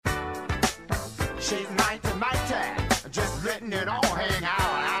She's mighty, just letting it all hang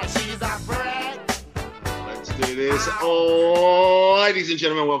out. She's a freak. Let's do this. Oh, ladies and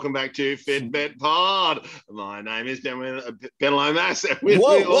gentlemen, welcome back to Fitbit Pod. My name is Ben Lomas. And with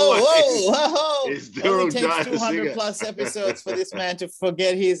me always is Daryl It takes 200 plus episodes for this man to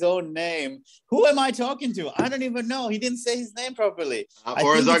forget his own name. Who am I talking to? I don't even know. He didn't say his name properly.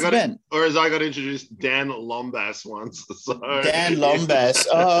 Or as I got introduced, Dan Lombas once. So. Dan Lombas.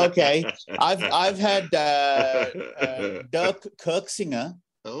 Oh, okay. I've had Dirk Kirksinger.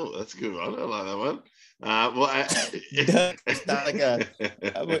 Oh, that's a good one. I like that one. I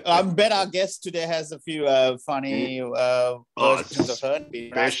bet our guest today has a few funny versions of her.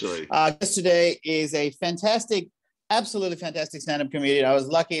 Especially. Our guest today is a absolutely fantastic stand-up comedian. I was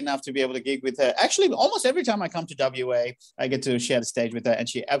lucky enough to be able to gig with her. Actually, almost every time I come to WA, I get to share the stage with her, and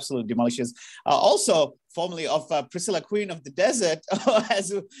she absolutely demolishes. Also, formerly of Priscilla, Queen of the Desert,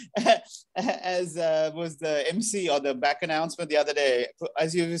 as was the MC or the back announcement the other day.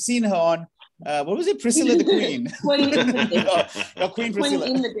 As you've seen her on, what was it? Priscilla the Queen. Queen Priscilla. Queen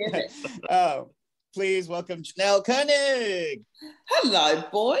in the Desert. Please welcome Janelle Koenig. Hello,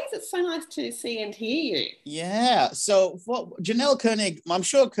 boys. It's so nice to see and hear you. Yeah. So for Janelle Koenig, I'm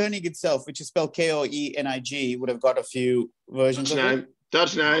sure Koenig itself, which is spelled Koenig, would have got a few versions of it.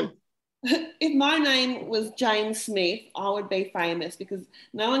 Dutch name. If my name was Jane Smith, I would be famous because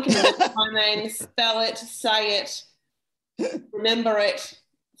no one can remember my name, spell it, say it, remember it.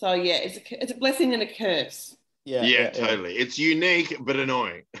 So yeah, it's a blessing and a curse. Yeah, totally. It's unique but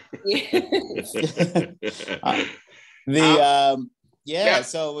annoying.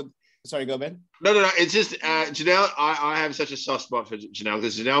 So sorry, go Ben. No. It's just Janelle. I have such a soft spot for Janelle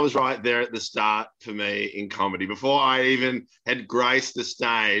because Janelle was right there at the start for me in comedy. Before I even had graced the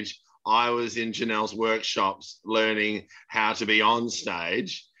stage, I was in Janelle's workshops learning how to be on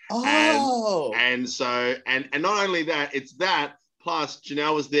stage. Oh, and not only that, it's that. Plus,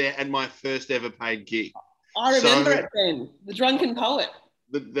 Janelle was there at my first ever paid gig. I remember it then. The Drunken Poet.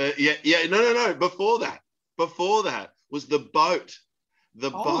 No. Before that was the boat.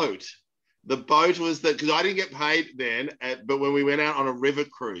 The boat was because I didn't get paid then, but when we went out on a river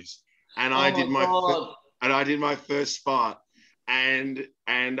cruise, and I did my first spot, and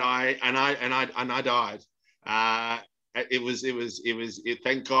I died.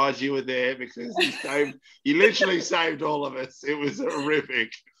 Thank God you were there because you literally saved all of us. It was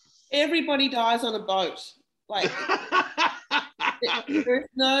horrific. Everybody dies on a boat. Like there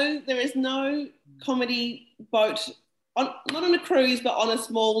is no comedy boat not on a cruise, but on a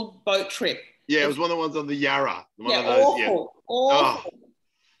small boat trip. Yeah, it was one of the ones on the Yarra. Awful. Oh,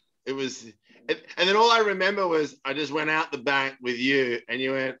 it was, and then all I remember was I just went out the back with you, and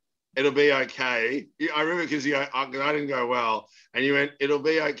you went, "It'll be okay." I remember because I didn't go well, and you went, "It'll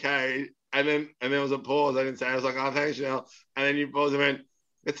be okay," and there was a pause. I didn't say. I was like, "Oh, thanks, Janelle," and then you paused and went,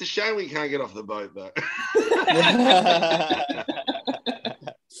 "It's a shame we can't get off the boat, though."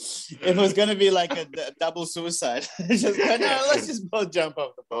 It was going to be like a double suicide. Let's just both jump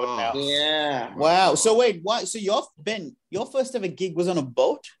off the boat now. Yeah. Wow. So wait, why? So your first ever gig was on a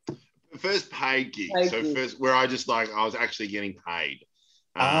boat? The first paid gig. First where I was actually getting paid.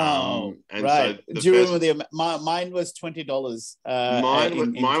 And right. So do you remember mine was $20.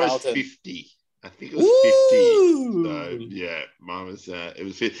 Mine was 50. I think it was 50. So yeah, mine was it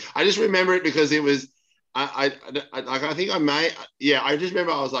was 50. I just remember it because it was I just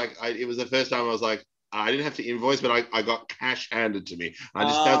remember I was like it was the first time I was like I didn't have to invoice, but I got cash handed to me.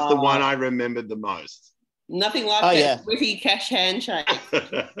 That's the one I remembered the most. Nothing like that witty cash handshake.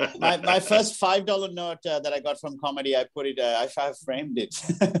 my first $5 note that I got from comedy, I put it. I framed it.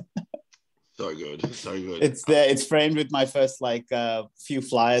 So good. It's there. It's framed with my first few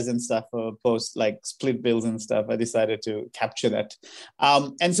flyers and stuff for post split bills and stuff. I decided to capture that.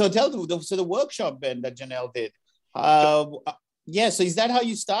 And so the workshop, Ben, that Janelle did. So is that how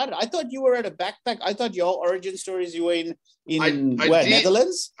you started? I thought you were at a backpack. I thought your origin stories you were in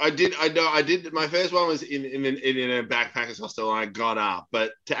Netherlands? I did. My first one was in a backpackers hostel and I got up.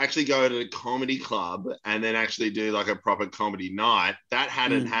 But to actually go to the comedy club and then actually do like a proper comedy night, that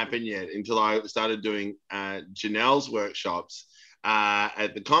hadn't happened yet until I started doing Janelle's workshops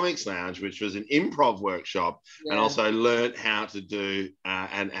at the Comics Lounge, which was an improv workshop, and also learned how to do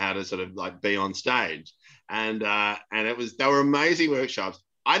and how to sort of be on stage. And they were amazing workshops.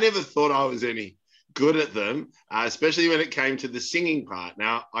 I never thought I was any good at them, especially when it came to the singing part.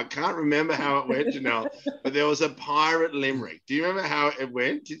 Now, I can't remember how it went, Janelle, but there was a pirate limerick. Do you remember how it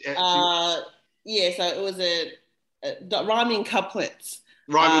went? So it was a rhyming couplets.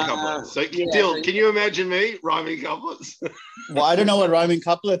 Rhyming couplets. So yeah, Dill, so- can you imagine me rhyming couplets? Well, I don't know what rhyming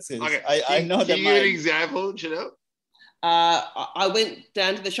couplets is. Okay. I know Can that you give an example, Janelle? I went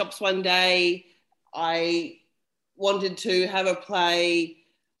down to the shops one day. I wanted to have a play.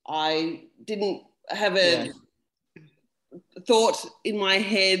 I didn't have a thought in my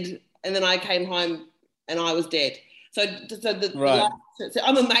head, and then I came home and I was dead. So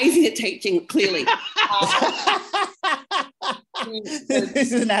I'm amazing at teaching, clearly.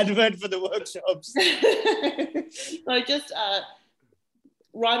 This is an advert for the workshops. So just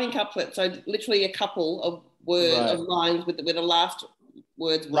rhyming couplets. So literally a couple of words of lines with the last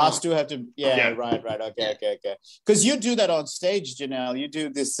words. Last two have to, right. Okay. Because you do that on stage, Janelle. You do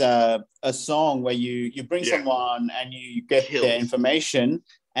this a song where you bring someone and you get their information,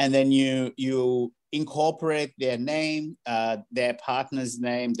 and then you incorporate their name, their partner's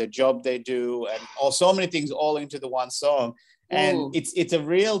name, the job they do, and so many things all into the one song. And it's a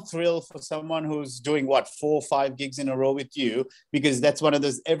real thrill for someone who's doing 4 or 5 gigs in a row with you, because that's one of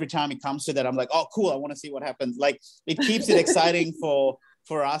those, every time it comes to that, I'm like, oh, cool, I want to see what happens. Like, it keeps it exciting for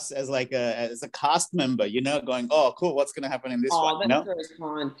us as a cast member, going, oh, cool, what's going to happen in this one? That's very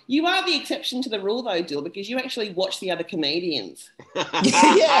kind. You are the exception to the rule, though, Dill, because you actually watch the other comedians.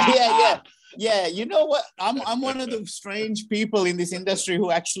 Yeah, you know what? I'm one of the strange people in this industry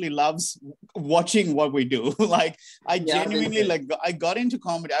who actually loves watching what we do. Like, I genuinely I got into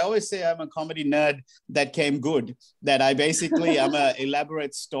comedy. I always say I'm a comedy nerd that came good. That I'm an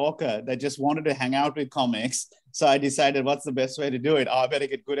elaborate stalker that just wanted to hang out with comics. So I decided, what's the best way to do it? I better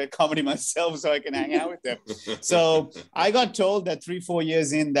get good at comedy myself so I can hang out with them. So I got told that 3-4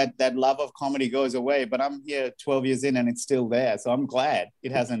 years in that love of comedy goes away, but I'm here 12 years in and it's still there. So I'm glad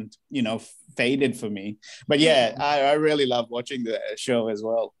it hasn't, faded for me. But yeah, I really love watching the show as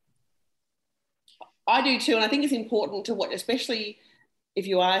well. I do too. And I think it's important to watch, especially if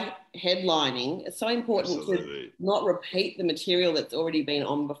you are headlining. It's so important to not repeat the material that's already been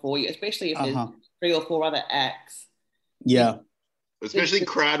on before you, especially if there's 3 or 4 other acts. Yeah. Especially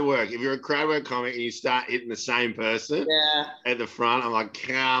crowd work. If you're a crowd work comic and you start hitting the same person at the front, I'm like,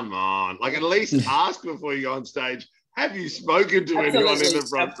 come on. Like, at least ask before you go on stage, have you spoken to anyone in the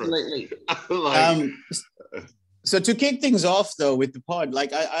front? Absolutely. So to kick things off, though, with the pod,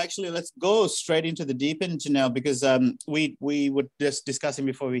 like I actually, let's go straight into the deep end now, because we were just discussing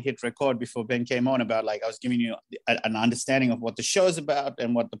before we hit record, before Ben came on, about I was giving you an understanding of what the show is about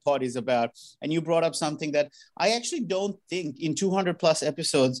and what the pod is about. And you brought up something that I actually don't think in 200 plus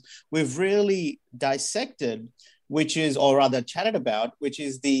episodes we've really dissected, which is, or rather chatted about, which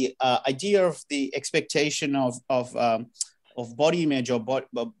is the idea of the expectation of body image or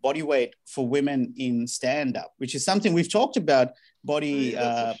body weight for women in stand-up, which is something we've talked about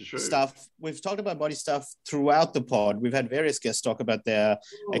stuff. We've talked about body stuff throughout the pod. We've had various guests talk about their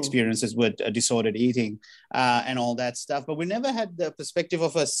experiences with disordered eating and all that stuff, but we never had the perspective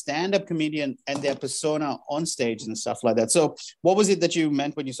of a stand-up comedian and their persona on stage and stuff like that. So what was it that you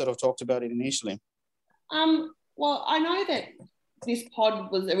meant when you sort of talked about it initially? Well, I know that this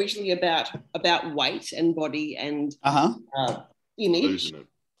pod was originally about weight and body and image.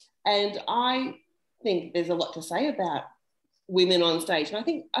 And I think there's a lot to say about women on stage. And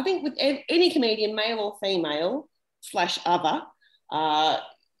I think with any comedian, male or female / other,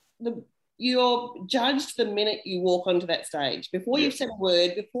 you're judged the minute you walk onto that stage. Before you've said a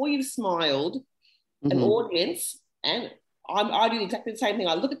word, before you've smiled, an audience, and I do exactly the same thing.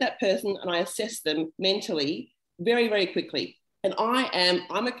 I look at that person and I assess them mentally very, very quickly. And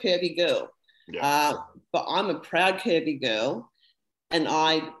I'm a curvy girl, but I'm a proud curvy girl, and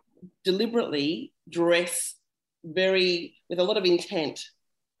I deliberately dress with a lot of intent.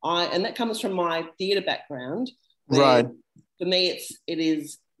 And that comes from my theatre background. Right. For me, it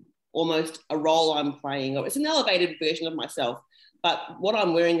is almost a role I'm playing, or it's an elevated version of myself. But what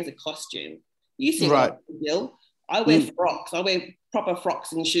I'm wearing is a costume. You see what I do. I wear frocks. I wear proper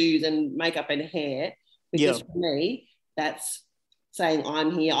frocks and shoes and makeup and hair, because for me, that's saying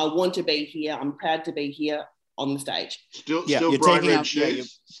I'm here, I want to be here, I'm proud to be here on the stage. Still bright red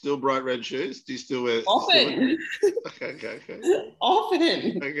shoes? Still bright red shoes? Do you still wear? Often. Okay.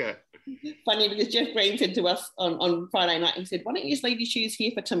 Often. Okay. Funny, because Jeff Green said to us on Friday night, he said, why don't you just leave your shoes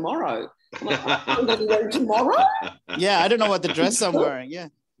here for tomorrow? I'm like, I'm going to be wearing tomorrow? Yeah, I don't know what the dress I'm wearing,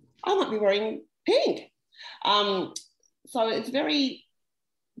 I might be wearing pink. So it's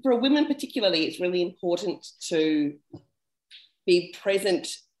for women particularly, it's really important to be present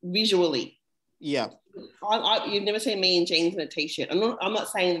visually. Yeah. You've never seen me in jeans and a t-shirt. I'm not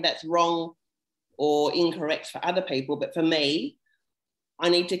saying that that's wrong or incorrect for other people, but for me, I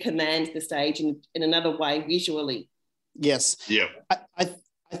need to command the stage in another way visually. Yes. Yeah.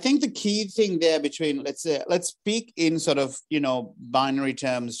 I think the key thing there between, let's speak in sort of, binary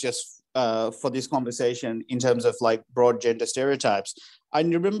terms just for this conversation in terms of like broad gender stereotypes. I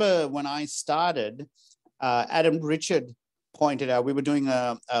remember when I started, Adam Richard pointed out, we were doing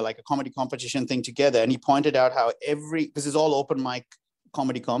a comedy competition thing together, and he pointed out how this is all open mic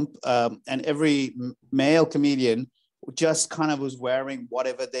comedy comp, and every male comedian just kind of was wearing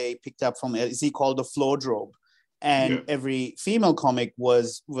whatever they picked up from, as he called, the floordrobe. And every female comic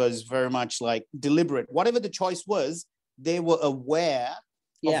was very much like deliberate. Whatever the choice was, they were aware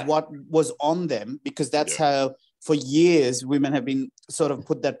of what was on them, because that's how, for years, women have been sort of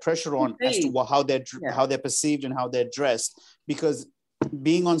put that pressure on as to how they're perceived and how they're dressed. Because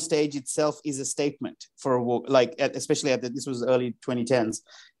being on stage itself is a statement for especially this was early 2010s,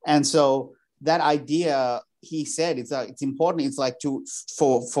 and so that idea, he said, it's important. It's like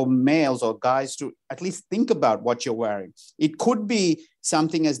for males or guys to at least think about what you're wearing. It could be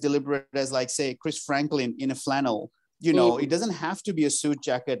something as deliberate as, like, say, Chris Franklin in a flannel. It doesn't have to be a suit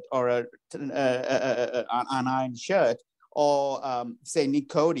jacket or an iron shirt. Or say Nick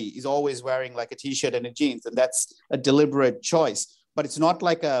Cody is always wearing like a t-shirt and a jeans, and that's a deliberate choice. But it's not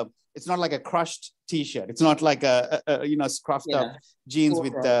like a crushed t-shirt. It's not like a scruffed up jeans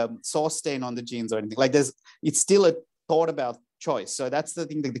with sauce stain on the jeans or anything. Like it's still a thought about choice. So that's the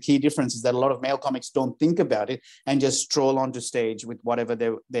thing. The key difference is that a lot of male comics don't think about it and just stroll onto stage with whatever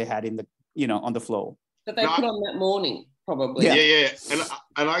they had in the on the floor that they put on that morning. Probably. Yeah.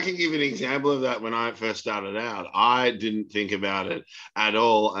 And I can give you an example of that. When I first started out, I didn't think about it at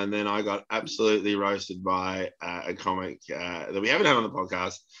all. And then I got absolutely roasted by a comic that we haven't had on the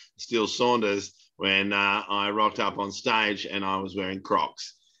podcast, Steele Saunders, when I rocked up on stage and I was wearing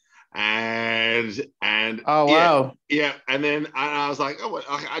Crocs. And oh, wow. Yeah. And then I was like,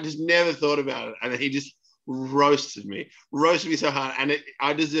 I just never thought about it. And then he just roasted me so hard. And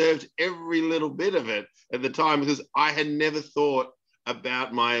I deserved every little bit of it at the time, because I had never thought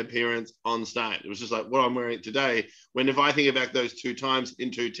about my appearance on stage. It was just like what I'm wearing today. When, if I think about those 2 times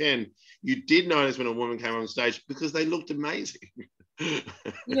in 210, you did notice when a woman came on stage because they looked amazing.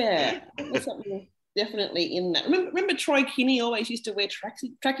 Yeah, there's something definitely in that. Remember Troy Kinney always used to wear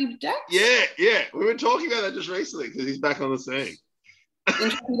tracky jacks? Yeah. We were talking about that just recently because he's back on the scene. In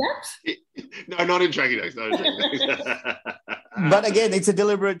tracky jacks? No, not in tracky jacks. But again, it's a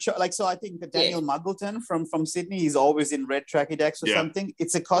deliberate so I think that Daniel Muggleton from Sydney is always in red tracky jacks or something.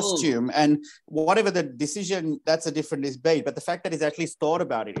 It's a costume, and whatever the decision, that's a different debate. But the fact that he's at least thought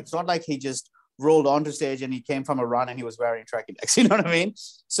about it, it's not like he just rolled onto stage and he came from a run and he was wearing tracky jacks. You know what I mean?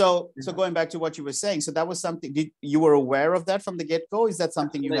 So going back to what you were saying, so that was something. You were aware of that from the get-go? Is that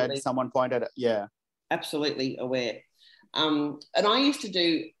something you had someone point out? Yeah, absolutely aware. And I used to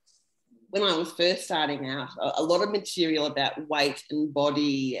do, when I was first starting out, a lot of material about weight and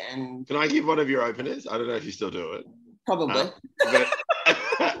body. And can I give one of your openers? I don't know if you still do it. Probably.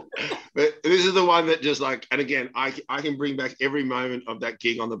 But this is the one that just like, and again, I can bring back every moment of that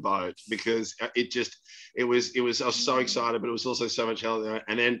gig on the boat, because I was so excited, but it was also so much hell.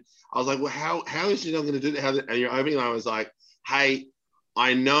 And then I was like, well, how is she not going to do that? And your opening line was like, hey,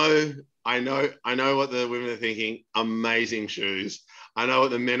 I know what the women are thinking. Amazing shoes. I know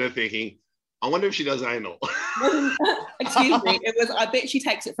what the men are thinking. I wonder if she does anal. Excuse me. It was. I bet she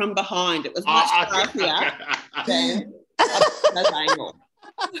takes it from behind. It was much classier than does anal.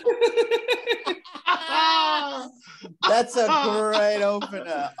 That's a great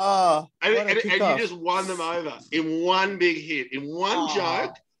opener. Oh, and you just won them over in one big hit, in one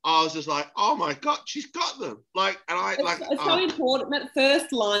joke. I was just like, oh my God, she's got them. It's so important. That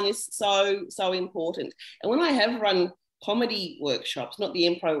first line is so important. And when I have run comedy workshops, not the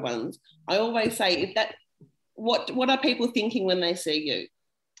improv ones, I always say, what are people thinking when they see you?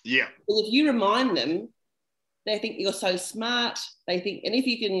 Yeah. If you remind them, they think you're so smart. They think, and if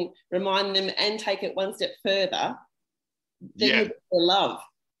you can remind them and take it one step further, then you love.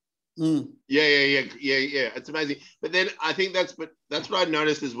 Yeah. It's amazing. But then I think that's what I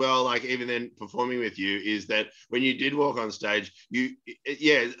noticed as well. Like even then performing with you, is that when you did walk on stage,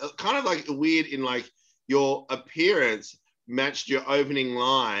 kind of like weird in like your appearance matched your opening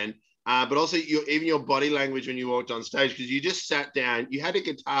line, but also even your body language when you walked on stage, because you just sat down, you had a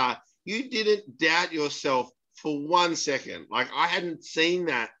guitar, you didn't doubt yourself for 1 second. Like I hadn't seen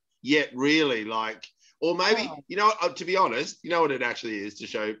that yet, really. Like, or maybe, to be honest, you know what it actually is, to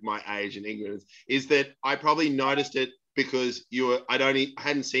show my age and ignorance, is that I probably noticed it because I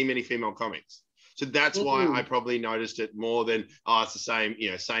hadn't seen many female comics. So that's why I probably noticed it more than, it's the same,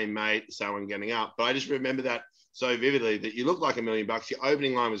 same mate, someone getting up. But I just remember that so vividly that you looked like $1 million. Your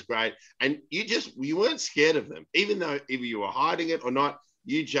opening line was great, and you weren't scared of them, even though either you were hiding it or not.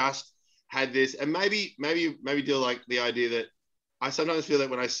 You just had this, and maybe do like the idea that I sometimes feel that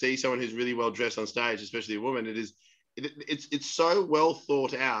when I see someone who's really well dressed on stage, especially a woman, it's so well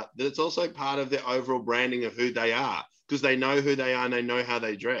thought out that it's also part of their overall branding of who they are, because they know who they are and they know how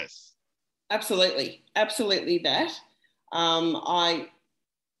they dress. Absolutely that. I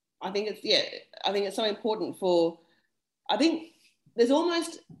think it's so important I think there's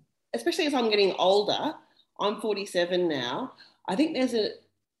almost, especially as I'm getting older, I'm 47 now, I think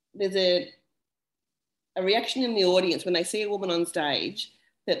there's a reaction in the audience when they see a woman on stage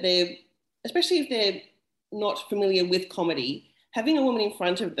that especially if they're not familiar with comedy, having a woman in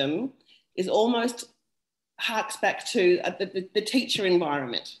front of them is almost harks back to the teacher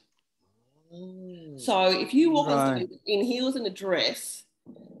environment. So if you walk on stage in heels and a dress,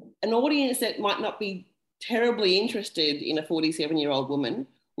 an audience that might not be terribly interested in a 47-year-old woman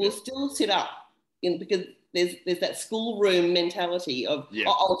will still sit up because there's that schoolroom mentality of,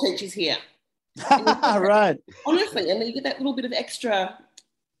 teacher's here. Right. Honestly, and then you get that little bit of extra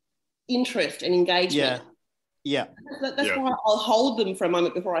interest and engagement. Yeah. That's why I'll hold them for a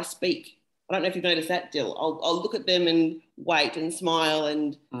moment before I speak. I don't know if you've noticed that, Dill. I'll look at them and wait and smile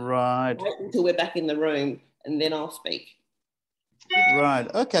and wait until we're back in the room, and then I'll speak. Right.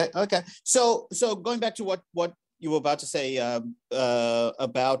 Okay. So going back to what you were about to say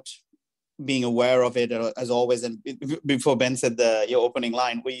about being aware of it as always, and before Ben said your opening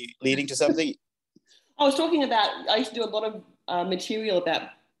line, were you leading to something? I was talking about, I used to do a lot of material about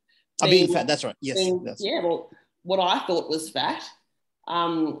being fat. That's right. Yes. Well, what I thought was fat.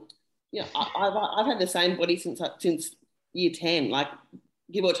 I've had the same body since year 10, like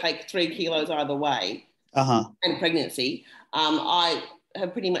give or take 3 kilos either way. And pregnancy. I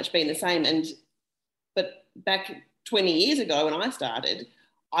have pretty much been the same. But back 20 years ago when I started,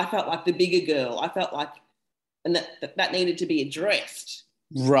 I felt like the bigger girl. I felt like, and that needed to be addressed.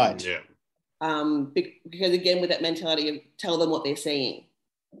 Right. Yeah. Because again, with that mentality of tell them what they're seeing.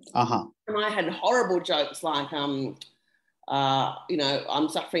 And I had horrible jokes like, I'm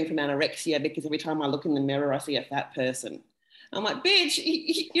suffering from anorexia because every time I look in the mirror, I see a fat person. I'm like, bitch,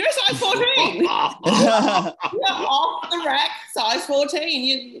 you're a size 14. You're off the rack, size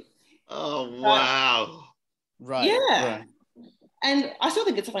 14. Oh, wow. Right. Yeah. Right. And I still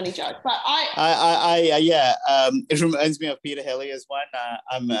think it's a funny joke, but it reminds me of Peter Hellier's one.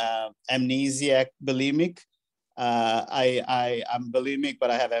 I'm amnesiac bulimic. I'm bulimic, but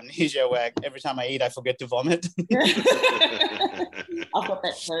I have amnesia where every time I eat, I forget to vomit. I've got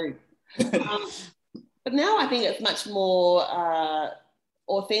that too. But now I think it's much more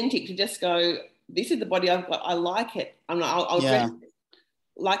authentic to just go, this is the body I've got. I like it. I'll dress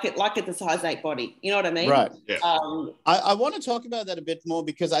like it's a size 8 body. You know what I mean? Right. Yeah. I want to talk about that a bit more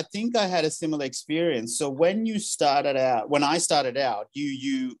because I think I had a similar experience. So when I started out,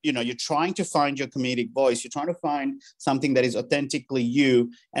 you're trying to find your comedic voice. You're trying to find something that is authentically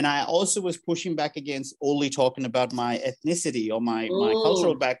you. And I also was pushing back against only talking about my ethnicity or my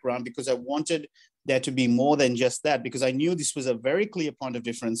cultural background because I wanted there to be more than just that, because I knew this was a very clear point of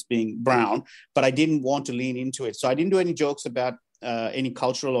difference being brown, but I didn't want to lean into it. So I didn't do any jokes about any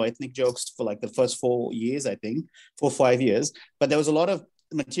cultural or ethnic jokes for like the first 4 years, I think, 4 or 5 years. But there was a lot of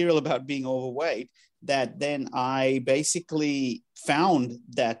material about being overweight that then I basically found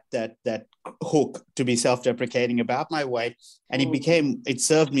that hook to be self-deprecating about my weight. And it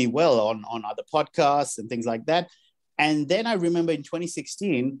served me well on other podcasts and things like that. And then I remember in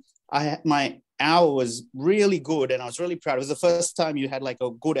 2016, my hour was really good and I was really proud. It was the first time you had like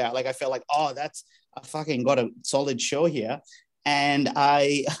a good hour. Like I felt like, I fucking got a solid show here. And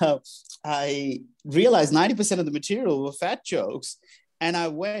I realized 90% of the material were fat jokes. And I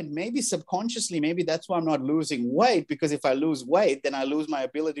went, maybe subconsciously, maybe that's why I'm not losing weight, because if I lose weight, then I lose my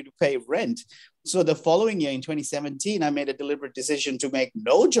ability to pay rent. So the following year in 2017, I made a deliberate decision to make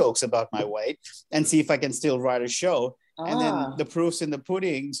no jokes about my weight and see if I can still write a show. And then the proof's in the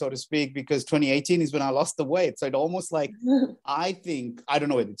pudding, so to speak, because 2018 is when I lost the weight. So it almost like, I think, I don't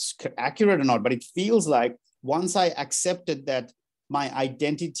know if it's accurate or not, but it feels like once I accepted that my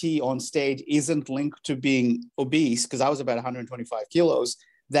identity on stage isn't linked to being obese, because I was about 125 kilos,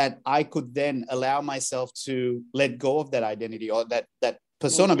 that I could then allow myself to let go of that identity or that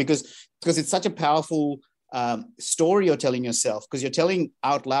persona, because it's such a powerful story you're telling yourself, because you're telling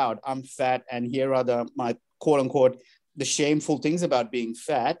out loud, I'm fat, and here are my quote unquote, the shameful things about being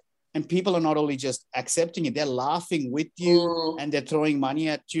fat. And people are not only just accepting it, they're laughing with you and they're throwing money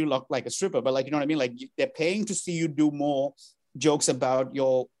at you like a stripper, but like, you know what I mean? Like they're paying to see you do more jokes about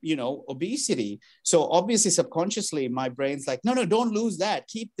your, obesity. So obviously subconsciously my brain's like, no, don't lose that.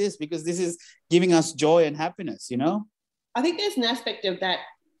 Keep this because this is giving us joy and happiness, I think there's an aspect of that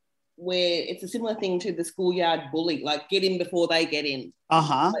where it's a similar thing to the schoolyard bully, like get in before they get in.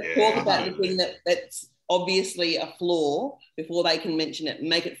 Uh-huh. Like, talk about the thing that's obviously a flaw before they can mention it and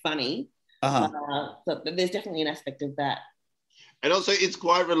make it funny. So there's definitely an aspect of that. And also, it's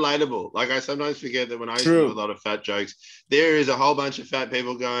quite relatable. Like, I sometimes forget that when I used to do a lot of fat jokes, there is a whole bunch of fat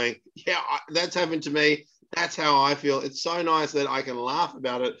people going, yeah, that's happened to me. That's how I feel. It's so nice that I can laugh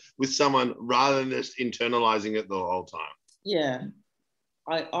about it with someone rather than just internalizing it the whole time. Yeah,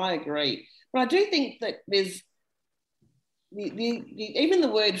 I agree. But I do think that there's even the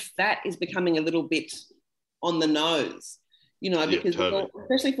word fat is becoming a little bit on the nose, because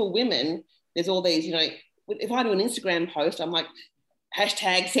especially for women, there's all these, if I do an Instagram post, I'm like,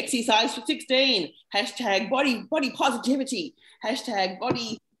 hashtag sexy size for 16, hashtag body positivity, hashtag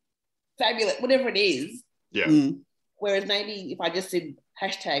body fabulous, whatever it is. Yeah. Whereas maybe if I just said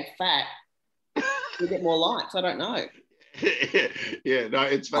hashtag fat, you get more likes. I don't know. Yeah, no,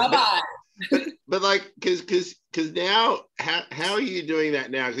 it's fun. But like, because now, how are you doing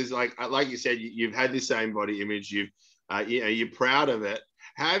that now? Because like you said, you've had this same body image. You're proud of it.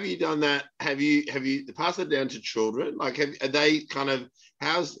 How have you done that? Have you passed it down to children? Like, are they kind of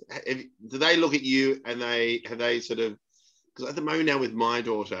do they look at you and have they sort of, because at the moment now with my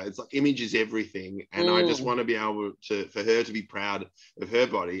daughter, it's like image is everything, and I just want to be able for her to be proud of her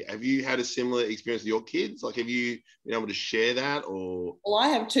body. Have you had a similar experience with your kids? Like, have you been able to share that? Or well, I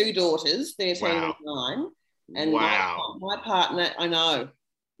have two daughters, 13 and 9, and my partner, I know,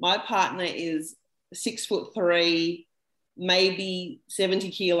 my partner is 6'3", maybe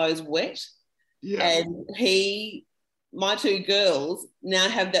 70 kilos wet, and my two girls now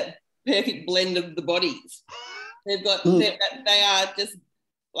have that perfect blend of the bodies. They've got, they are just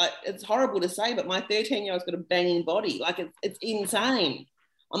like, it's horrible to say, but my 13-year-old's got a banging body. Like, it's insane.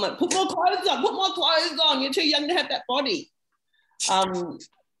 I'm like, put more clothes on. You're too young to have that body.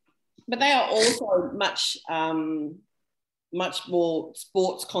 But they are also much more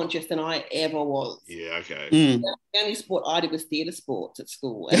sports conscious than I ever was. Yeah, okay. The only sport I did was theatre sports at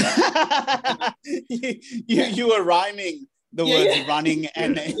school. You were rhyming the words running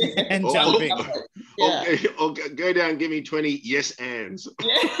and jumping. Or go down and give me 20 yes ands.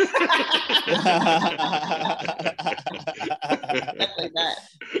 Exactly that.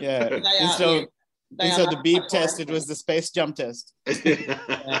 Yeah. Instead of the beep test, it was the space jump test. But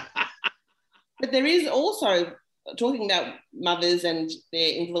there is also, talking about mothers and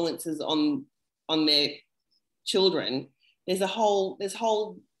their influences on their children, there's whole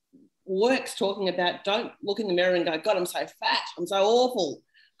works talking about, don't look in the mirror and go, God, I'm so fat, I'm so awful,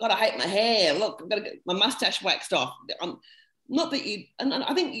 God, I hate my hair, look, I've got to get my mustache waxed off. Not that you, and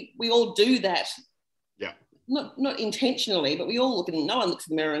I think we all do that. Yeah. Not intentionally, but we all look, and no one looks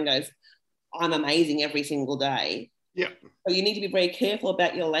in the mirror and goes, I'm amazing every single day. Yeah. So you need to be very careful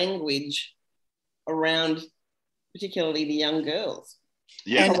about your language around particularly the young girls.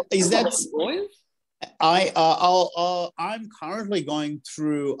 Yeah. And is that boys? I'm currently going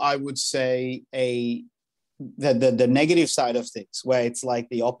through, I would say, the negative side of things, where it's like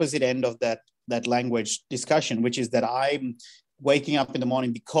the opposite end of that language discussion, which is that I'm waking up in the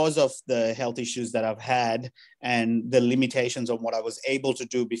morning because of the health issues that I've had and the limitations on what I was able to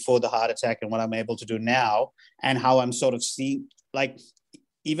do before the heart attack and what I'm able to do now, and how I'm sort of seeing, like,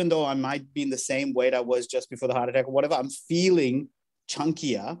 even though I might be in the same weight I was just before the heart attack or whatever, I'm feeling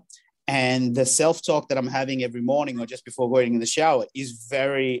chunkier. And the self-talk that I'm having every morning or just before going in the shower is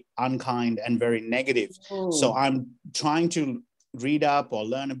very unkind and very negative. So I'm trying to read up or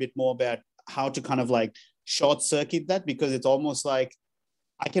learn a bit more about how to kind of like short circuit that, because it's almost like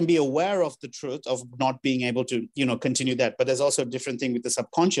I can be aware of the truth of not being able to, continue that. But there's also a different thing with the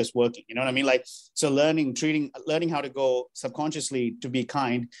subconscious working, you know what I mean? Like, so learning how to go subconsciously to be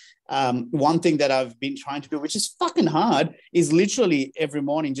kind. One thing that I've been trying to do, which is fucking hard, is literally every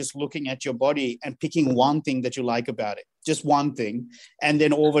morning just looking at your body and picking one thing that you like about it, just one thing. And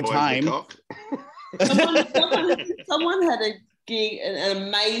then over time. Someone had a gig, an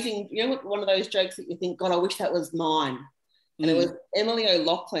amazing, one of those jokes that you think, God, I wish that was mine. And it was Emily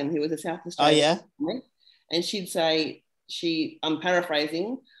O'Loughlin, who was a South Australian. Oh, yeah? And she'd say, I'm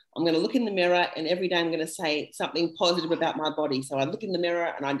paraphrasing, I'm going to look in the mirror and every day I'm going to say something positive about my body. So I look in the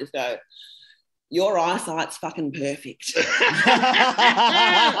mirror and I just go, your eyesight's fucking perfect. I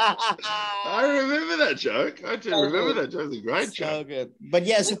remember that joke. I do remember that joke. It's a great joke. So good. But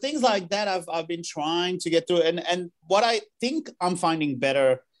yeah, so things like that I've been trying to get through. And what I think I'm finding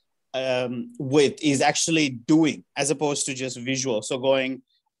better with is actually doing as opposed to just visual. So going,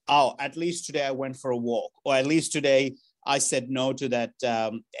 oh, at least today I went for a walk, or at least today I said no to that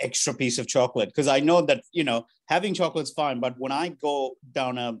extra piece of chocolate. Because I know that, having chocolate's fine, but when I go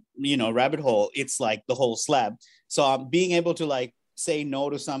down a, rabbit hole, it's like the whole slab. So I'm being able to like say no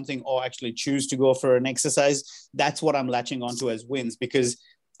to something or actually choose to go for an exercise. That's what I'm latching onto as wins, because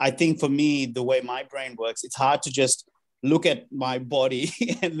I think for me, the way my brain works, it's hard to just look at my body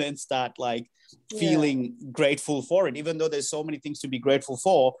and then start like feeling grateful for it, even though there's so many things to be grateful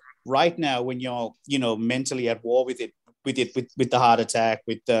for right now when you're, mentally at war with the heart attack,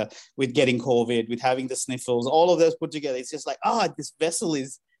 with getting COVID, with having the sniffles, all of those put together. It's just like, this vessel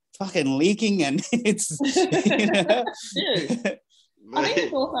is fucking leaking, and it's, I think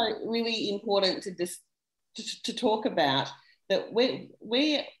it's also really important to talk about that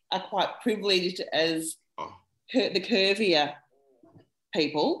we are quite privileged as the curvier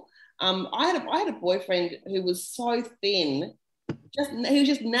people. I had a boyfriend who was so thin, he was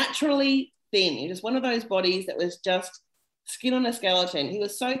just naturally thin. He was just one of those bodies that was just skin on a skeleton. He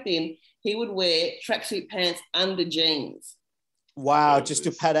was so thin, he would wear tracksuit pants under jeans. Wow, just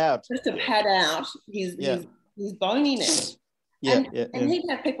to pad out. Just to pad out his boniness. And he'd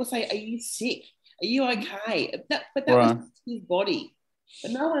have people say, "Are you sick? Are you okay?" But that was his body.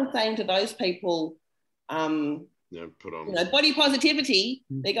 But no one's saying to those people, put on body positivity.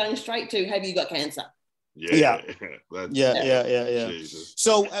 They're going straight to, "Have you got cancer?" Yeah. Jesus.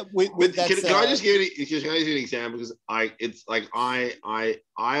 So with that, can I just give you an example? Because I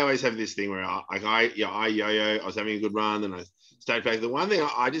always have this thing where I yo-yo. I was having a good run, and I stayed back. The one thing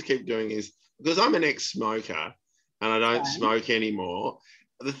I just keep doing is, because I'm an ex-smoker and I don't smoke anymore.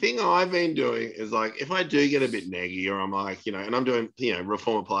 The thing I've been doing is, like, if I do get a bit neggy, or I'm like, and I'm doing,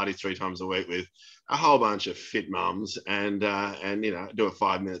 reformer Pilates 3 times a week with a whole bunch of fit mums, and do a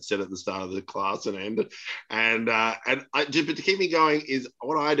 5-minute set at the start of the class and end. But to keep me going is,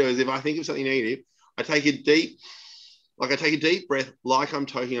 what I do is, if I think of something negative, I take a deep breath, like I'm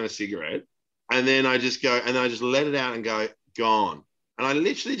toking on a cigarette, and then I just go, and then I just let it out and go, gone. And I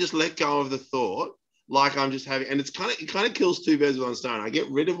literally just let go of the thought, like I'm just having, and it kind of kills two birds with one stone. I get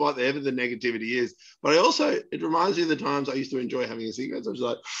rid of whatever the negativity is, but it reminds me of the times I used to enjoy having a cigarette. So I'm just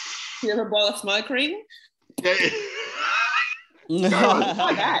like, you ever boil a smoke ring? Yeah.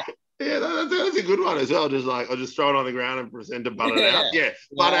 Like that. Yeah, that's a good one as well. Just like, I'll just throw it on the ground and pretend to butt it out. Yeah,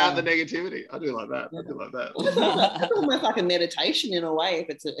 butt out the negativity. I do like that. It's almost like a meditation in a way. If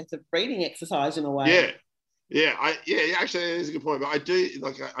it's a breathing exercise in a way. Yeah, actually, that is a good point. But I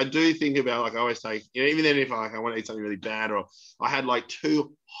do think about, like, I always take, even then, if I want to eat something really bad, or I had like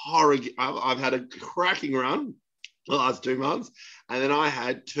I've had a cracking run the last 2 months, and then I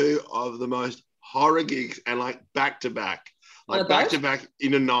had 2 of the most horror gigs, and like back to back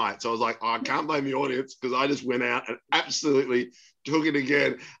in a night. So I was like, I can't blame the audience, because I just went out and absolutely took it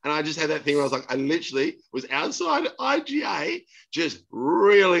again. And I just had that thing where I was like, I literally was outside IGA just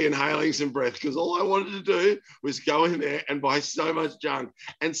really inhaling some breath, because all I wanted to do was go in there and buy so much junk.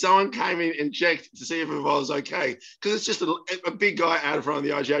 And someone came in and checked to see if I was okay, because it's just a big guy out in front of the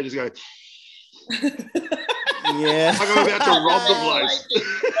IGA just going, yeah, like I'm about to rob the place.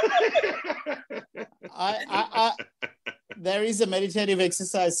 There is a meditative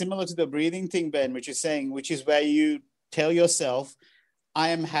exercise similar to the breathing thing, Ben, which is where you tell yourself, I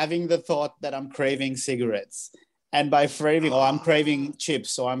am having the thought that I'm craving cigarettes. And by framing, I'm craving chips.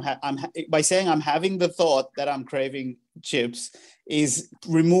 So by saying I'm having the thought that I'm craving chips is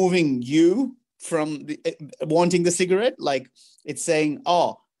removing you from wanting the cigarette. Like, it's saying,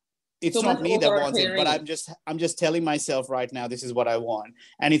 it's so not me that wants it, but I'm just telling myself right now, this is what I want.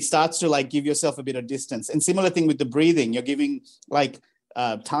 And it starts to like give yourself a bit of distance. And similar thing with the breathing, you're giving like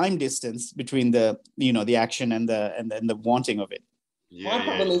time distance between the action and the wanting of it. My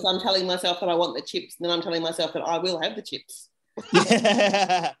problem is I'm telling myself that I want the chips, and then I'm telling myself that I will have the chips.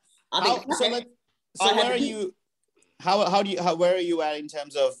 Yeah. Where are you? Where are you at in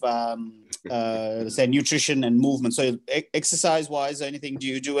terms of say nutrition and movement? So exercise wise, anything? Do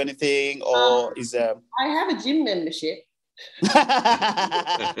you do anything, or is there? I have a gym membership.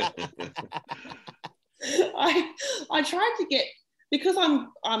 I tried to get, because I'm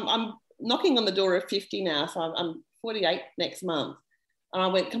knocking on the door of 50 now, so I'm 48 next month, and I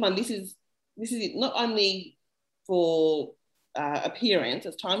went, come on, this is it. Not only for appearance,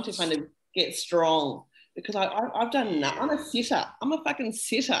 it's time to kind of get strong, because I've done enough. I'm a sitter. I'm a fucking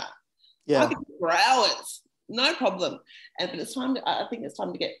sitter. Yeah. I can sit for hours, no problem. But I think it's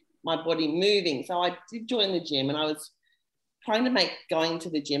time to get my body moving. So I did join the gym, and I was trying to make going to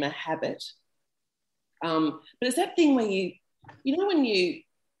the gym a habit. But it's that thing where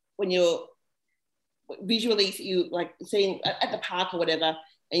when when you're visually, you like seeing at the park or whatever,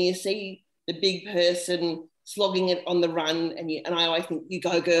 and you see the big person slogging it on the run, and I always think, you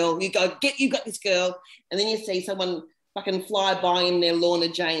go girl, you got this girl, and then you see someone fucking fly by in their Lorna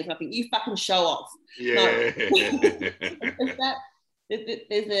James, and I think, you fucking show off. Yeah.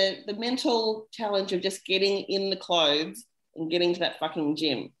 There's the mental challenge of just getting in the clothes and getting to that fucking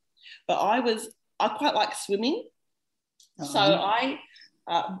gym. But I quite like swimming, so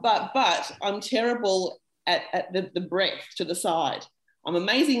but I'm terrible at the breath to the side. I'm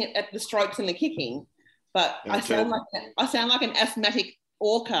amazing at the strokes and the kicking, but okay. I sound like an asthmatic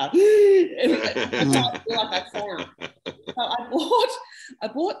orca. I feel like I sound. So I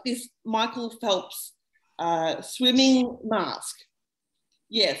bought this Michael Phelps swimming mask.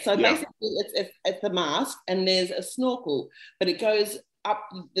 Yeah, so basically it's the mask, and there's a snorkel, but it goes up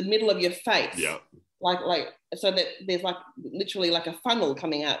the middle of your face. Yeah. Like so that there's like literally like a funnel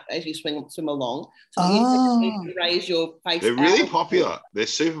coming out as you swim along. So you need to raise your face. They're really popular. They're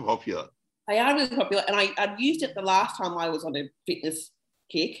super popular. They are really popular, and I'd used it the last time I was on a fitness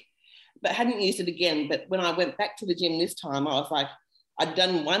kick, but hadn't used it again. But when I went back to the gym this time, I was like, I'd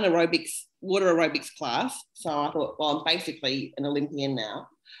done one water aerobics class, so I thought, well, I'm basically an Olympian now.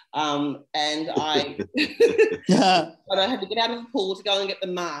 And I but I had to get out of the pool to go and get the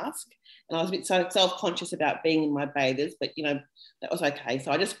mask, and I was a bit so self-conscious about being in my bathers, but that was okay.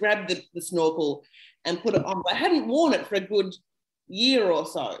 So I just grabbed the snorkel and put it on. But I hadn't worn it for a good year or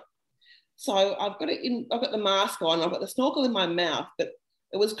so. So I've got the mask on, I've got the snorkel in my mouth, but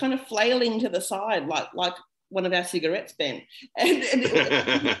it was kind of flailing to the side like one of our cigarettes, Ben. And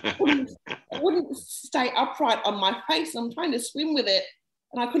it wouldn't stay upright on my face. I'm trying to swim with it,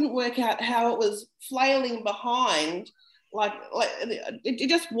 and I couldn't work out how it was flailing behind. Like it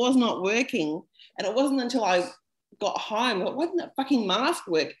just was not working. And it wasn't until I got home, why didn't that fucking mask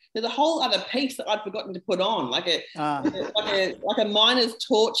work? There's a whole other piece that I'd forgotten to put on, like a miner's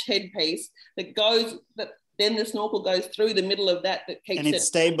torch headpiece that goes, that then the snorkel goes through the middle of that keeps and it's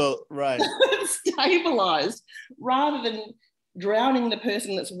stable, right? Stabilized, rather than drowning the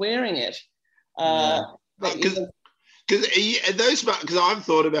person that's wearing it. Because I've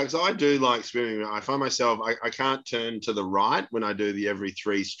thought about, because I do like swimming. I find myself, I can't turn to the right when I do the every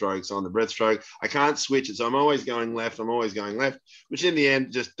 3 strokes on the breaststroke. I can't switch it, so I'm always going left. Which in the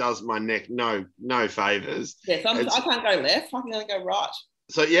end just does my neck no favors. Yes, I can't go left. I can only go right.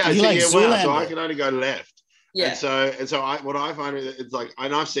 So yeah, so I can only go left. Yeah. And so what I find is, it's like,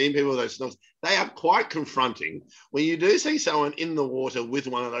 and I've seen people with those snorkels, they are quite confronting when you do see someone in the water with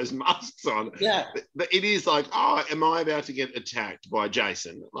one of those masks on. Yeah. It is like, oh, am I about to get attacked by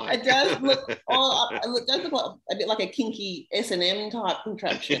Jason? Like, it does look, it does look like a bit like a kinky S&M type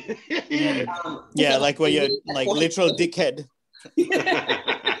contraption. Like where you're like literal dickhead.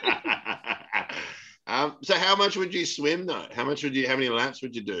 So how much would you swim though? How many laps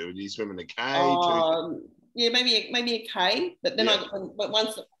would you do? Would you swim in a K? Yeah, maybe a K. But then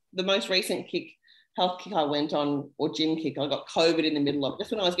once the most recent health kick I went on, or gym kick, I got COVID in the middle of it.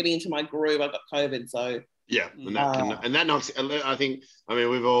 Just when I was getting into my groove, I got COVID. So yeah, and that knocks. I think. I mean,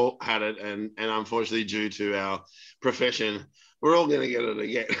 we've all had it, and unfortunately, due to our profession, we're all going to get it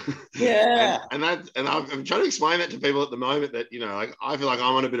again. Yeah. and I'm trying to explain that to people at the moment that, like, I feel like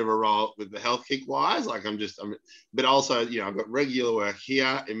I'm on a bit of a roll with the health kick wise. Like but also, I've got regular work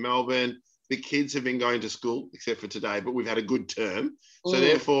here in Melbourne. The kids have been going to school except for today, but we've had a good term. So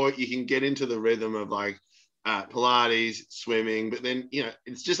therefore you can get into the rhythm of like Pilates, swimming, but then,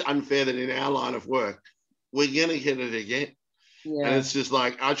 it's just unfair that in our line of work, we're going to get it again. Yeah. And it's just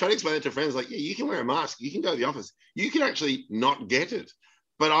like, I try to explain it to friends, like, yeah, you can wear a mask, you can go to the office, you can actually not get it.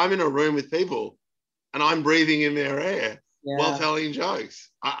 But I'm in a room with people and I'm breathing in their air while telling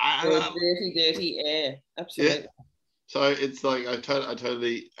jokes. Dirty air. Absolutely. Yeah. So it's like, I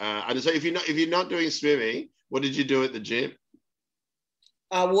totally, I just say, if you're not doing swimming, what did you do at the gym?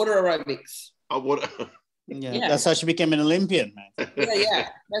 Water aerobics. Water. Yeah, that's how she became an Olympian, man. Yeah.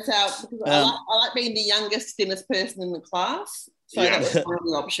 That's how, because I like being the youngest, thinnest person in the class. So that was my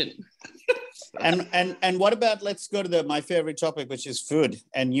only option. And what about, let's go to my favorite topic, which is food.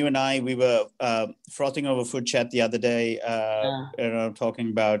 And you and I, we were frothing over food chat the other day, talking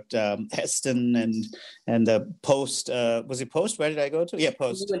about Heston and the Post. Was it Post? Where did I go to? Yeah,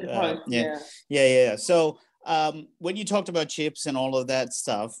 Post. Yeah. So when you talked about chips and all of that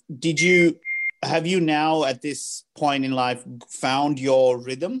stuff, have you now at this point in life found your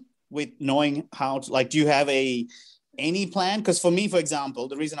rhythm with knowing how to, like, do you have any plan? Because for me, for example,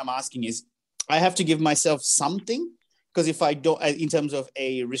 the reason I'm asking is I have to give myself something, because if I don't, in terms of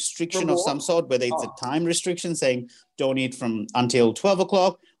a restriction of some sort, whether it's a time restriction saying don't eat from until 12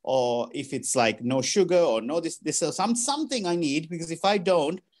 o'clock, or if it's like no sugar or no this or something I need, because if I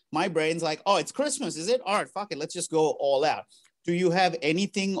don't, my brain's like, oh, it's Christmas, is it? All right, fuck it, let's just go all out. Do you have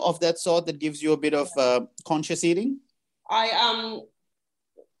anything of that sort that gives you a bit of conscious eating?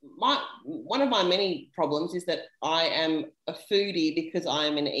 One of my many problems is that I am a foodie because I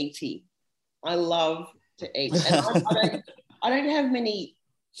am an eatie. I love to eat. And I don't have many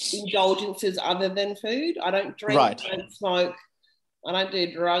indulgences other than food. I don't drink, right. I don't smoke, I don't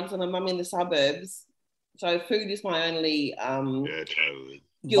do drugs, and I'm in the suburbs. So food is my only totally.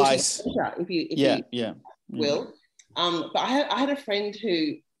 Vice. Pleasure, if you will. But I had a friend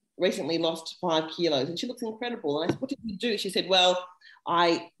who recently lost 5 kilos, and she looks incredible. And I said, what did you do? She said, well,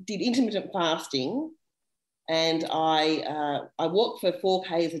 I did intermittent fasting, and I walk for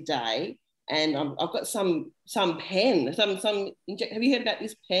 4Ks a day, and I've got some pen, have you heard about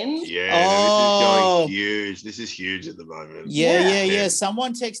this pen? Yeah, this is going huge. This is huge at the moment. Yeah.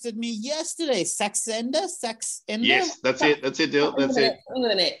 Someone texted me yesterday. Saxenda? Yes, that's it, Dil. That's it.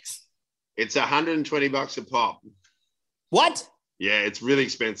 With an X. It's $120 a pop. What? Yeah, it's really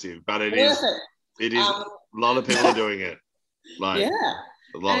expensive, but it is. It is. A lot of people are doing it. Like,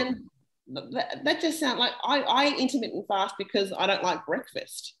 a lot. And that just sounds like I intermittent fast because I don't like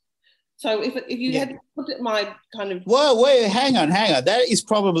breakfast. So if you had looked at my kind of... Well, wait, hang on. That is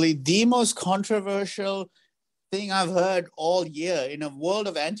probably the most controversial thing I've heard all year in a world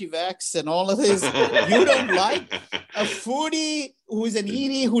of anti-vax and all of this. You don't like a foodie who's an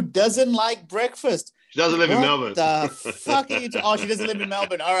eatie who doesn't like breakfast. She doesn't live in Melbourne. The fuck are you she doesn't live in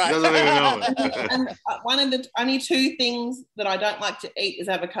Melbourne. All right. She doesn't live in Melbourne. And one of the only 2 things that I don't like to eat is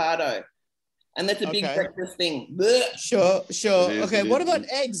avocado. And that's a big breakfast thing. Blech. Sure. Okay, what about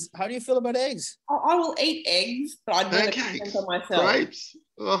eggs? How do you feel about eggs? I will eat eggs, but I'd never eat them for myself. Grapes.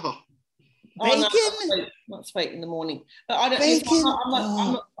 Oh. Bacon? Not sweet in the morning. But I don't. Bacon?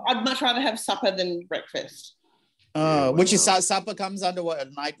 I'd much rather have supper than breakfast. Which is supper comes under what,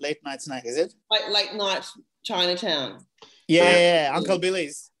 late night snack, is it? Like late night Chinatown. Yeah, Uncle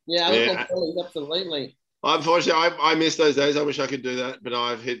Billy's. Yeah, Uncle Billy's, absolutely. Unfortunately, I miss those days. I wish I could do that, but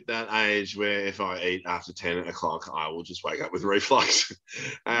I've hit that age where if I eat after 10 o'clock, I will just wake up with reflux.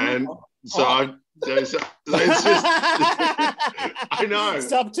 And so it's just, I know.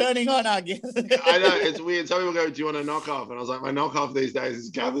 Stop turning on, I guess. I know, it's weird. Some people go, do you want a knockoff? And I was like, my knockoff these days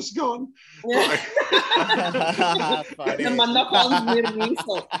is Gaviscon. Yeah. And my knockoff is really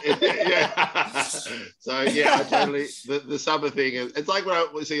useful. Yeah. So yeah, I totally, the supper thing is, it's like when I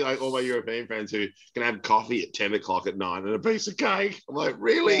see like all my European friends who can have coffee at 10 o'clock at night and a piece of cake. I'm like,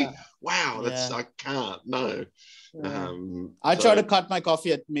 really? Yeah. Wow, I can't, no. Yeah. I try to cut my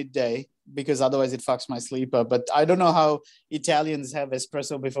coffee at midday because otherwise it fucks my sleeper. But I don't know how Italians have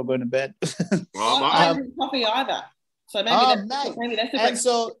espresso before going to bed. Well, I don't drink coffee either. So maybe that's the breakfast.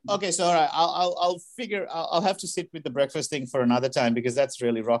 So all right, I'll have to sit with the breakfast thing for another time because that's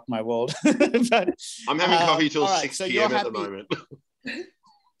really rocked my world. But, I'm having coffee till 6 p.m. at the moment.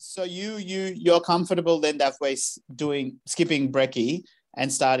 So you're comfortable then that way skipping brekkie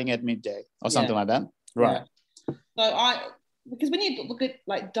and starting at midday or something like that, right? So because when you look at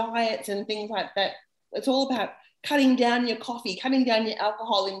like diets and things like that, it's all about cutting down your coffee, cutting down your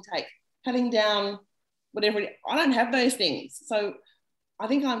alcohol intake, cutting down whatever. I don't have those things. So I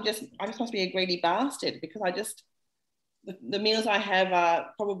think I just must be a greedy bastard because the meals I have are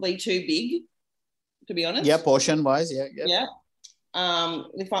probably too big, to be honest. Yeah, portion wise, yeah. Yeah.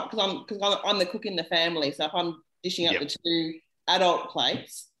 Because I'm the cook in the family, so if I'm dishing up the 2 adult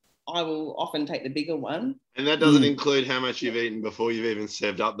plates, I will often take the bigger one. And that doesn't include how much you've eaten before you've even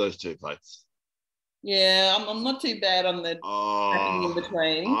served up those 2 plates. Yeah, I'm not too bad on the in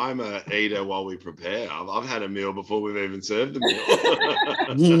between. I'm a eater while we prepare. I've had a meal before we've even served the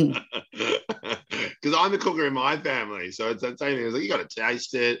meal. Because I'm the cooker in my family. So it's that same thing. It's like, you got to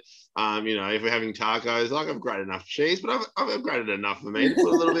taste it. If we're having tacos, like I've grated enough cheese, but I've grated enough for me to put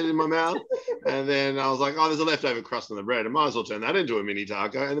a little bit in my mouth. And then I was like, there's a leftover crust on the bread. I might as well turn that into a mini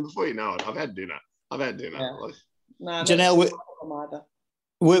taco. And then before you know it, I've had dinner. Yeah. No, Janelle,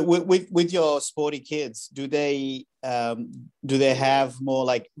 with your sporty kids, do they have more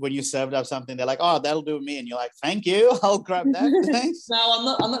like when you served up something, they're like, oh, that'll do me, and you're like, thank you, I'll grab that. Thanks.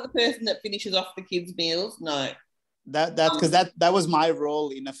 No, I'm not the person that finishes off the kids' meals. No. That's because that was my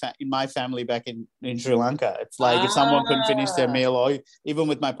role in my family back in Sri Lanka. It's like if someone couldn't finish their meal, or even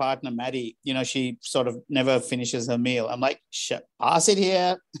with my partner Maddie, she sort of never finishes her meal. I'm like, pass it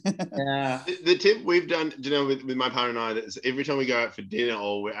here. Yeah. The tip we've done, with my partner and I, is every time we go out for dinner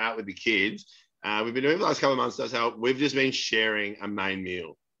or we're out with the kids, we've been doing the last couple of months. That's how we've just been sharing a main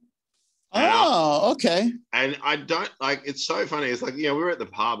meal. Oh, okay. And I don't like. It's so funny. It's like, we were at the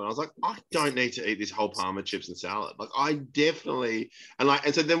pub, and I was like, I don't need to eat this whole Parma chips and salad. Like, I definitely and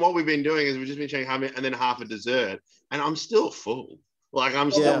so then what we've been doing is we've just been checking and then half a dessert, and I'm still full. Like,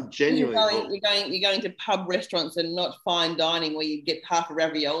 I'm still genuinely full. You're going to pub restaurants and not fine dining where you get half a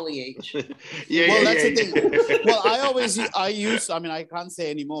ravioli each. That's the thing. Well, I can't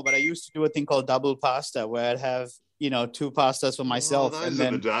say anymore, but I used to do a thing called double pasta where I'd have, 2 pastas for myself. Those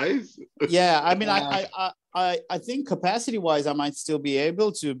are the days. Yeah, I mean, I think capacity wise, I might still be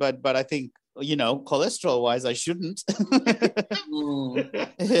able to, but I think, cholesterol wise, I shouldn't.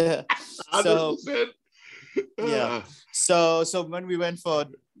 Yeah. So, 100%. yeah. So when we went for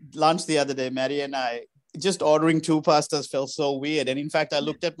lunch the other day, Maddie and I, just ordering 2 pastas felt so weird. And in fact, I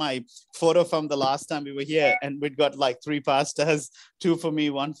looked at my photo from the last time we were here, and we'd got like 3 pastas, 2 for me,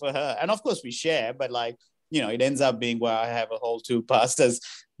 1 for her. And of course we share, but like, it ends up being where I have a whole 2 pastas.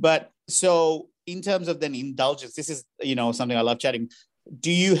 But so in terms of then indulgence, this is, something I love chatting.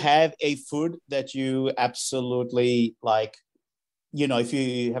 Do you have a food that you absolutely like, if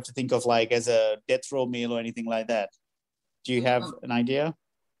you have to think of like as a death row meal or anything like that? Do you have an idea?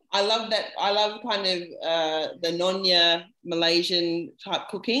 I love that. I love kind of the Nyonya Malaysian type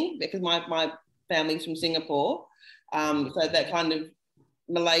cooking because my family's from Singapore. So that kind of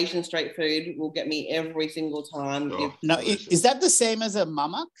Malaysian street food will get me every single time. Now, is that the same as a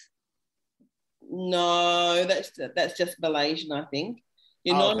mamak? No, that's just Malaysian, I think.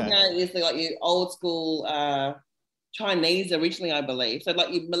 Your Nyonya is like your old school Chinese originally, I believe. So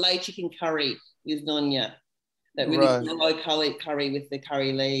like your Malay chicken curry is Nyonya. That really yellow curry with the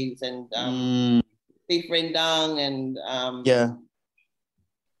curry leaves and beef rendang and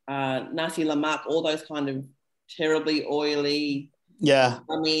nasi lemak, all those kind of terribly oily,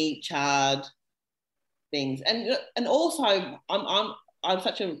 yummy, charred things. And also I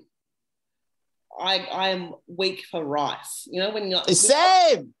am weak for rice. When you're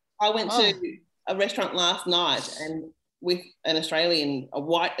same. I went to a restaurant last night and with a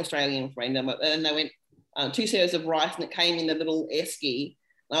white Australian friend, and they went 2 serves of rice, and it came in a little esky.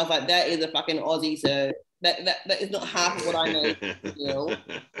 And I was like, that is a fucking Aussie, sir. That is not half of what I need to feel. What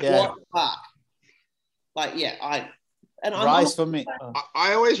the fuck? Like, rice for me.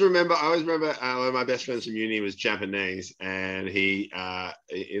 I always remember one of my best friends from uni was Japanese, and he,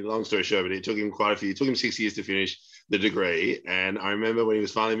 long story short, but it took him 6 years to finish the degree. And I remember when he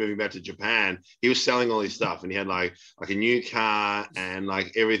was finally moving back to Japan, he was selling all his stuff, and he had like a new car and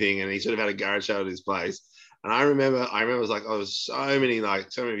like everything, and he sort of had a garage sale at his place. And I remember it was like, so many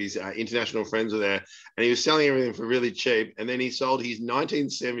of his international friends were there, and he was selling everything for really cheap. And then he sold his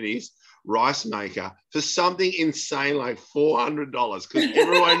 1970s rice maker for something insane like $400 because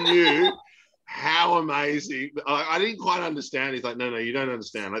everyone knew how amazing. I didn't quite understand. He's like, no, you don't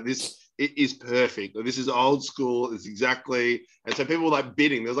understand. Like this, it is perfect. This is old school. It's exactly. And so people were like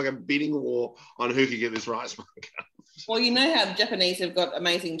bidding. There was like a bidding war on who could get this rice maker. Well, you know how the Japanese have got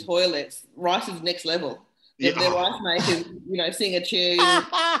amazing toilets. Rice is next level. Their rice makers, sing a tune,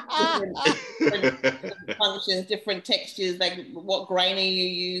 different functions, different textures, like what grain are you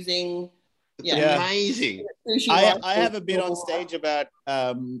using? Amazing. I have a bit on stage about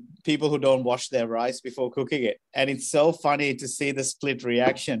people who don't wash their rice before cooking it. And it's so funny to see the split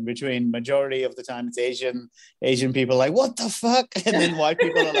reaction between majority of the time it's Asian people like, what the fuck? And then white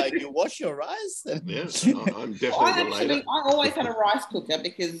people are like, you wash your rice? Yes, I'm definitely I always had a rice cooker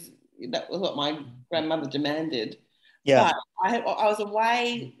because that was what my grandmother demanded. Yeah. But I was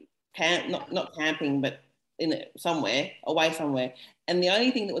away, not camping, but away somewhere. And the only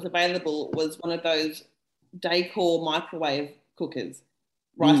thing that was available was one of those Decor microwave cookers,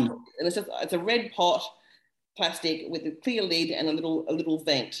 rice cookers. And it's a red pot, plastic with a clear lid and a little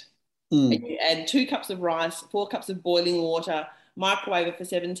vent. And you add 2 cups of rice, 4 cups of boiling water, microwave it for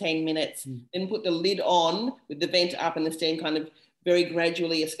 17 minutes, then put the lid on with the vent up and the steam kind of very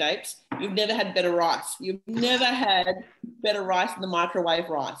gradually escapes. You've never had better rice. You've never had better rice than the microwave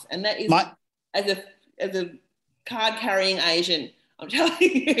rice. And that is, as a card-carrying Asian, I'm telling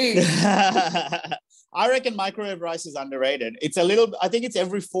you. I reckon microwave rice is underrated. It's I think it's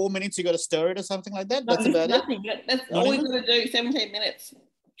every 4 minutes you got to stir it or something like that. That's about nothing. That's all you got to do, 17 minutes.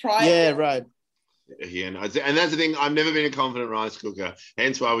 Try it. Yeah, right. Yeah, and that's the thing. I've never been a confident rice cooker,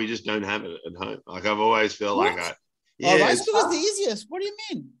 hence why we just don't have it at home. Like I've always felt like rice cooker's the easiest. What do you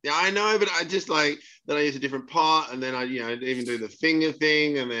mean? Yeah, I know, but I just then I use a different pot, and then I even do the finger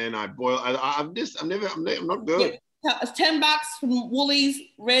thing, and then I boil. I'm not good. It's $10 from Woolies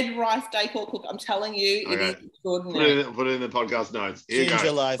red rice Decor cook. I'm telling you, it is extraordinary. Put it in the podcast notes. Change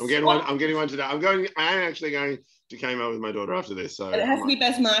your life. I'm getting one today. I am actually going came up with my daughter after this. So But it has to be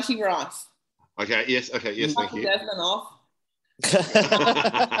basmati rice. okay. Yes. Thank you. Jasmine off.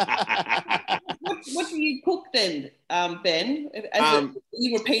 What do you cook then, Ben? Are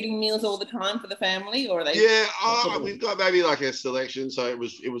you repeating meals all the time for the family, or are they? Yeah, we've got maybe like a selection. So it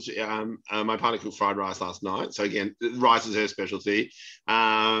was my partner cooked fried rice last night. So again, rice is her specialty.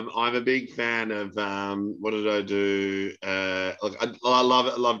 I'm a big fan of what did I do? I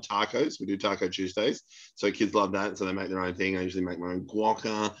love tacos. We do Taco Tuesdays, so kids love that. So they make their own thing. I usually make my own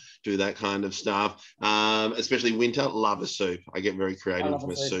guaca, do that kind of stuff. Especially winter, love a soup. I get very creative with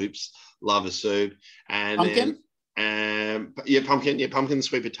my soups. Love a soup. And pumpkin? Pumpkin,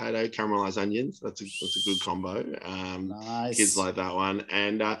 sweet potato, caramelized onions. That's a good combo. Nice. Kids like that one.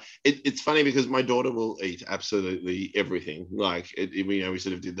 And it's funny because my daughter will eat absolutely everything. Like we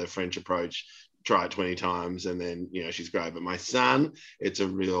sort of did the French approach. Try it 20 times and then she's great. But my son,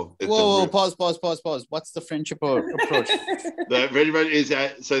 Whoa, pause. What's the French approach? The French approach is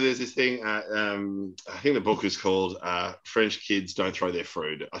so there's this thing. I think the book is called French Kids Don't Throw Their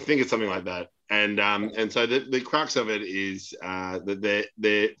Food. I think it's something like that. And so the crux of it is that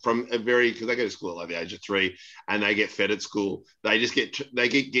they're from a very, because they go to school at like the age of 3 and they get fed at school. They just get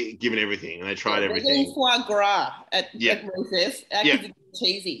given everything and they tried everything. They're getting foie gras at recess. Our kids are getting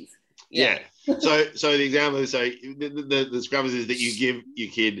cheesies. Yeah. So the example is the scrubbers is that you give your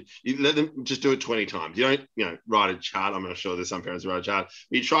kid, you let them just do it 20 times. You don't write a chart. I'm not sure there's some parents who write a chart.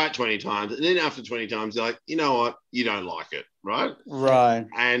 But you try it 20 times, and then after 20 times, you're like, you know what, you don't like it, right? Right.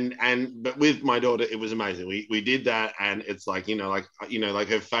 But with my daughter, it was amazing. We did that, and it's like like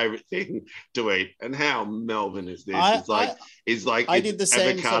her favorite thing to eat. And how Melbourne is this? It's like I did the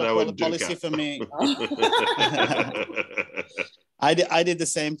same avocado sort of and policy for me. I did the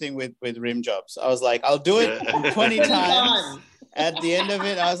same thing with rim jobs. I was like, I'll do it 20 times. At the end of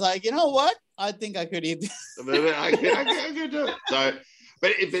it, I was like, you know what? I think I could eat this. I could do it. So,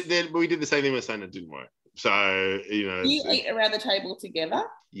 but then we did the same thing with son. It didn't work. So, Do you eat around the table together?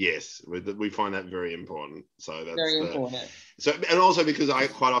 Yes, we find that very important. So that's very important. So, and also because I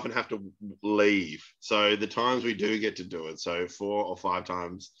quite often have to leave. So the times we do get to do it, so 4 or 5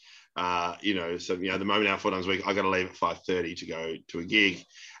 times. The moment out 4 times a week, I got to leave at 5:30 to go to a gig.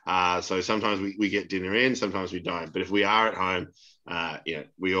 So sometimes we get dinner in, sometimes we don't. But if we are at home,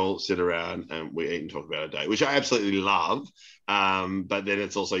 we all sit around and we eat and talk about our day, which I absolutely love. But then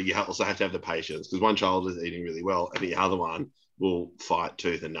it's also, you also have to have the patience because one child is eating really well and the other one will fight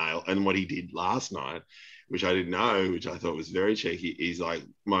tooth and nail. And what he did last night, which I didn't know, which I thought was very cheeky, he's like,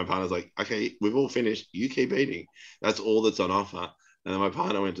 my partner's like, okay, we've all finished. You keep eating. That's all that's on offer. And then my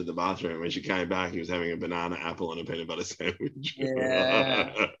partner went to the bathroom. When she came back, he was having a banana, apple, and a peanut butter sandwich.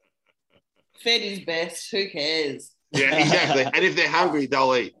 Yeah. Fed is best. Who cares? Yeah, exactly. And if they're hungry,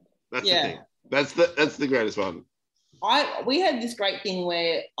 they'll eat. That's the thing. That's the greatest one. We had this great thing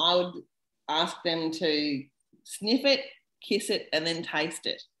where I would ask them to sniff it, kiss it, and then taste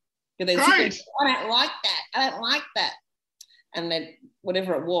it. Because I don't like that. I don't like that. And then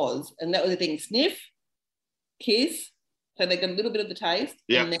whatever it was, and that was the thing: sniff, kiss. So they got a little bit of the taste,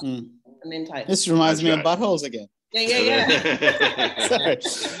 and then taste. This reminds me of buttholes again. Yeah. Sorry.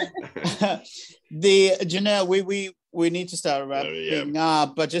 Janelle, we need to start wrapping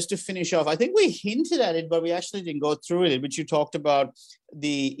up, but just to finish off, I think we hinted at it, but we actually didn't go through it, which you talked about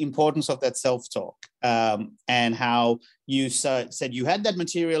the importance of that self-talk and how you said you had that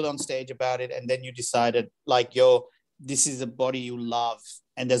material on stage about it, and then you decided this is a body you love.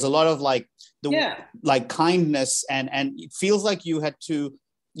 And there's a lot of kindness and it feels like you've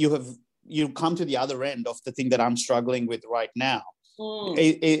come to the other end of the thing that I'm struggling with right now.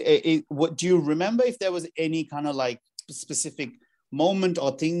 What do you remember if there was any kind of like specific moment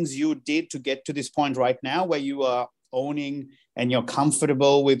or things you did to get to this point right now where you are owning and you're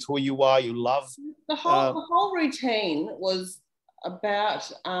comfortable with who you are, you love? The whole routine was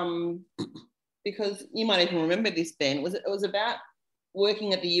about, because you might even remember this, Ben, it was about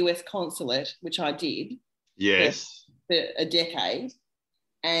working at the US consulate, which I did. Yes. For a decade.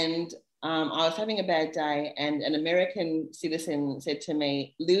 And I was having a bad day and an American citizen said to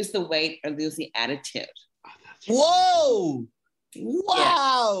me, lose the weight or lose the attitude. Whoa!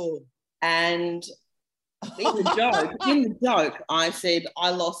 Wow! Yeah. And in the joke, I said, I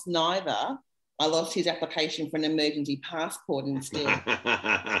lost neither. I lost his application for an emergency passport instead.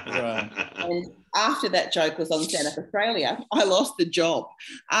 Right. And after that joke was on Stand Up Australia, I lost the job.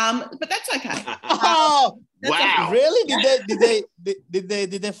 But that's okay. Wow! Okay. Really?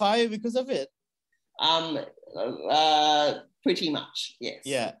 Did they fire you because of it? Pretty much, yes.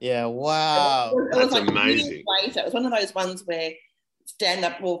 Yeah. Wow. It was that's amazing. It was one of those ones where stand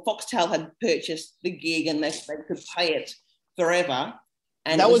up. Well, Foxtel had purchased the gig and they could pay it forever.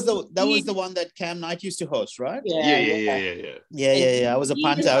 And that was the one that Cam Knight used to host, right? Yeah. I was a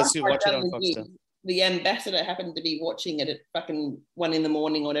punter. I used to watch it on Foxtel. The ambassador happened to be watching it at fucking 1 a.m. or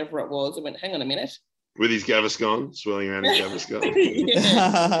whatever it was. I went, hang on a minute. With his Gaviscon, swirling around his Gaviscon.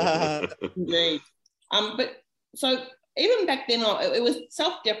 Indeed. But so even back then, it was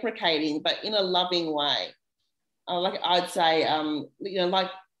self-deprecating, but in a loving way. I'd say,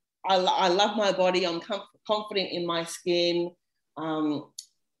 like I love my body. I'm confident in my skin. Oh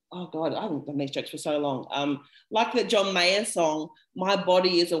God, I haven't done these jokes for so long. Like the John Mayer song, "My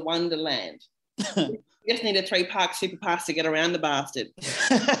body is a wonderland." You just need a 3-park super pass to get around the bastard.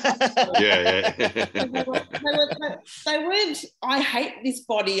 Yeah. They weren't, I hate this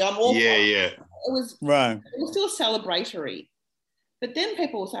body, I'm awful. Yeah. It was right. It was still celebratory. But then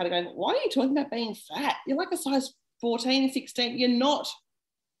people started going, why are you talking about being fat? You're like a size 14, 16. You're not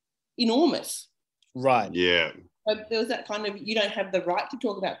enormous. Right. Yeah. So there was that kind of, you don't have the right to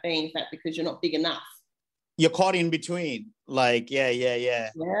talk about being fat because you're not big enough. You're caught in between. Like, yeah. Yeah.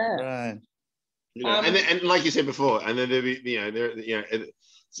 Right. And like you said before, and then there'd be,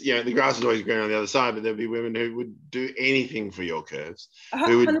 the grass is always greener on the other side, but there'd be women who would do anything for your curves.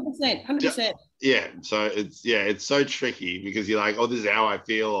 100%. Yeah. So it's so tricky because you're like, oh, this is how I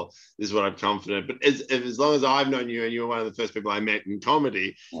feel, or this is what I'm confident. But as long as I've known you and you were one of the first people I met in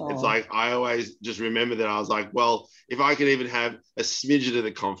comedy, it's like I always just remember that I was like, well, if I could even have a smidgen of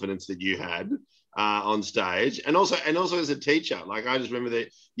the confidence that you had on stage, and also as a teacher, like I just remember that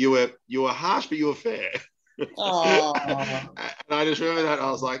you were harsh, but you were fair. And I just remember that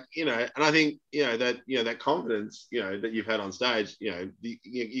I was like, and I think that confidence, that you've had on stage,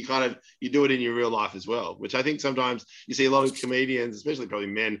 you kind of do it in your real life as well, which I think sometimes you see a lot of comedians, especially probably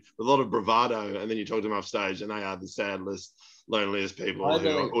men, with a lot of bravado, and then you talk to them off stage and they are the saddest, loneliest people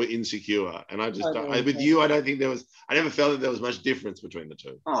who are insecure. And I just with you, I don't think I never felt that there was much difference between the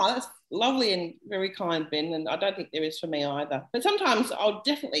two. Oh, that's lovely and very kind, Ben, and I don't think there is for me either. But sometimes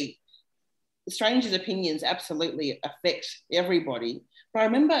strangers' opinions absolutely affect everybody. But I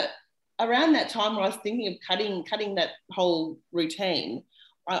remember around that time when I was thinking of cutting that whole routine,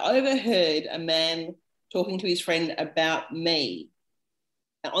 I overheard a man talking to his friend about me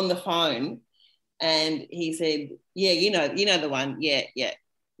on the phone, and he said, "Yeah, you know the one. Yeah.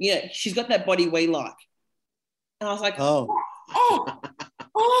 She's got that body we like." And I was like, "Oh,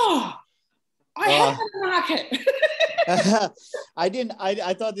 I have the market." I didn't.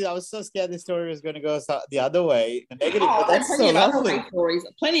 I thought that I was so scared the story was going to go the other way, the negative. But that's so lovely.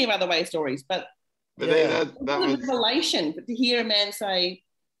 Plenty of other way stories, but that was revelation. But to hear a man say,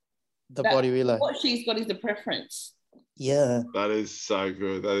 "The body we like," what she's got is the preference. Yeah, that is so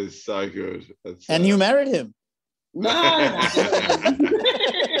good. That is so good. And you married him? No. I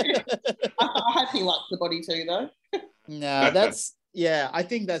hope he likes the body too, though. No, I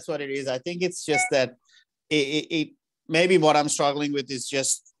think that's what it is. I think it's just that it maybe what I'm struggling with is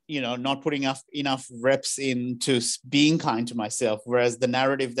just, not putting enough reps into being kind to myself. Whereas the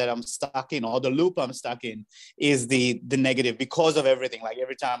narrative that I'm stuck in, or the loop I'm stuck in, is the negative because of everything. Like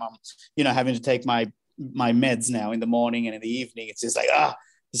every time I'm, having to take my meds now in the morning and in the evening, it's just like,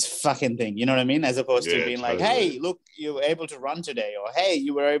 this fucking thing, you know what I mean? As opposed to being totally. Like, hey, look, you were able to run today, or hey,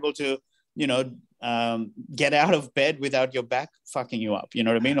 you were able to, get out of bed without your back fucking you up, you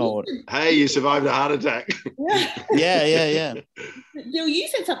know what I mean? Or hey, you survived a heart attack. Yeah. Jill, you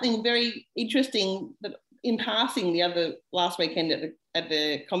said something very interesting that in passing last weekend at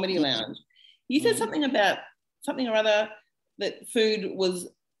the Comedy Lounge. You said something about something or other that food was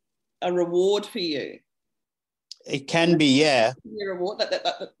a reward for you. It can be, yeah. A reward,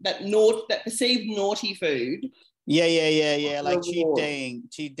 that perceived naughty food. Yeah. Like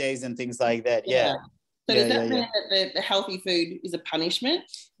cheat days and things like that. Yeah. So does that mean that the healthy food is a punishment?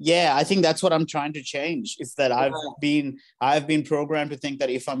 Yeah, I think that's what I'm trying to change. It's that I've been programmed to think that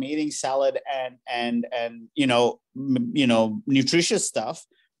if I'm eating salad and nutritious stuff,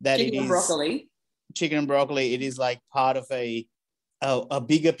 that chicken and broccoli, it is like part of a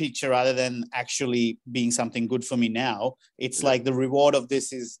bigger picture rather than actually being something good for me now. It's like the reward of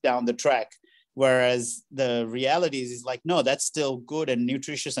this is down the track. Whereas the reality is like, no, that's still good and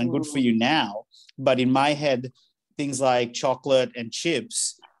nutritious and good for you now. But in my head, things like chocolate and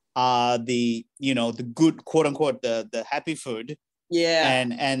chips are the good, quote unquote, the happy food. Yeah.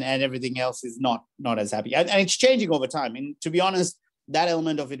 And everything else is not as happy. And it's changing over time. And to be honest, that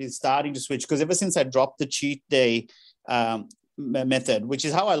element of it is starting to switch, because ever since I dropped the cheat day method, which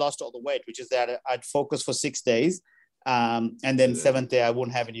is how I lost all the weight, which is that I'd focus for 6 days. And then seventh day, I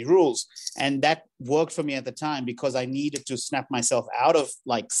wouldn't have any rules. And that worked for me at the time because I needed to snap myself out of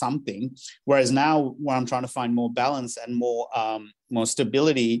like something. Whereas now where I'm trying to find more balance and more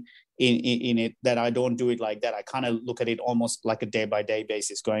stability in it, that I don't do it like that. I kind of look at it almost like a day by day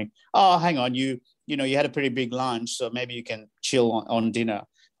basis going, oh, hang on, you had a pretty big lunch, so maybe you can chill on dinner,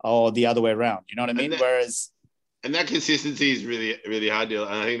 or the other way around. You know what I mean? And that consistency is really, really hard to.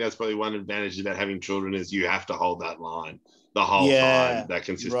 And I think that's probably one advantage about having children is you have to hold that line the whole time, that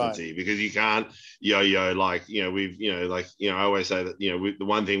consistency, right. Because you can't yo-yo like, I always say that, the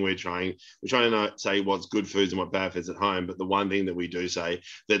one thing we're trying to not say what's good foods and what bad foods at home, but the one thing that we do say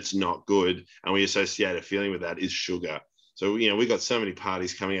that's not good and we associate a feeling with that is sugar. So, we've got so many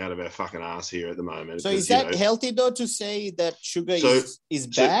parties coming out of our fucking ass here at the moment. So is that healthy, though, to say that sugar is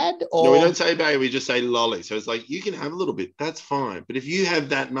bad? Or? No, we don't say bad. We just say lolly. So it's like, you can have a little bit. That's fine. But if you have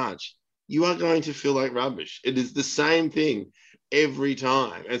that much, you are going to feel like rubbish. It is the same thing every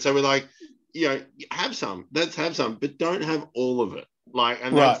time. And so we're like, have some. Let's have some. But don't have all of it.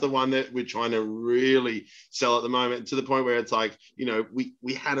 That's the one that we're trying to really sell at the moment, to the point where it's like,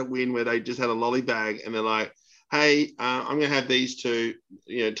 we had a win where they just had a lolly bag and they're like, hey, I'm going to have these two.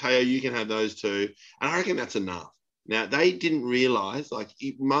 Teo, you can have those two. And I reckon that's enough. Now, they didn't realise,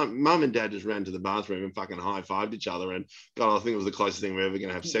 mum and dad just ran to the bathroom and fucking high-fived each other. And, God, I think it was the closest thing we're ever going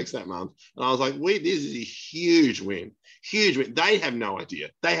to have sex that month. And I was like, this is a huge win. Huge win. They have no idea.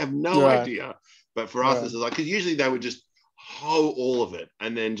 Idea. But for us, this is like, because usually they would just hoe all of it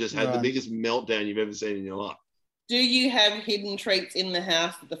and then just have the biggest meltdown you've ever seen in your life. Do you have hidden treats in the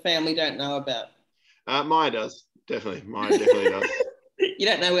house that the family don't know about? Maya does, definitely. Maya definitely does. You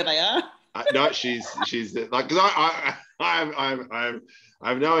don't know where they are? No, she's like, because I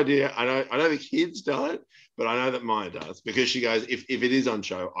have no idea. I know the kids don't, but I know that Maya does, because she goes, if it is on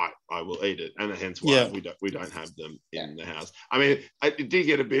show, I will eat it, and hence why we don't have them in the house. I mean, it did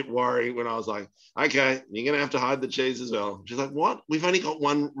get a bit worrying when I was like, okay, you're gonna have to hide the cheese as well. She's like, what? We've only got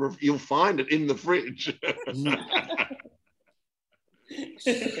one. You'll find it in the fridge.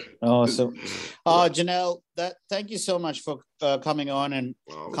 Awesome. Janelle, thank you so much for coming on and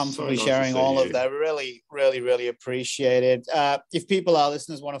comfortably sharing all of that. Really, really, really appreciate it. If our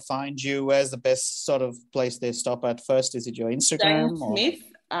listeners want to find you, where's the best sort of place they stop at first? Is it your Instagram? James Smith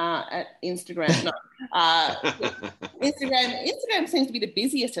at Instagram. No. Instagram seems to be the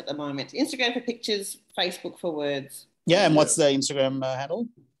busiest at the moment. Instagram for pictures, Facebook for words. Yeah, and what's the Instagram handle?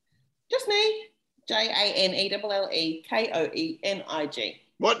 Just me. JANELLEKOENIG.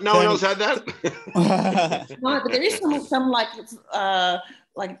 What? No one else had that? No, but there is some like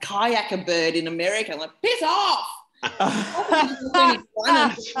kayaker bird in America. I'm like, piss off!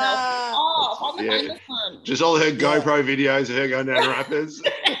 Just all her GoPro videos of her going down rapids.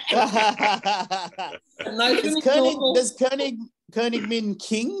 Does Koenig mean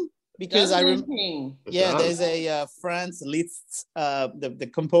king? Because there's a Franz Liszt, the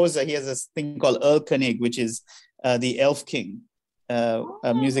composer. He has this thing called Erlkönig, which is the Elf King,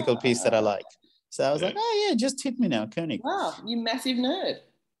 a musical piece that I like. So I was like, oh yeah, just hit me now, Koenig. Wow, you massive nerd.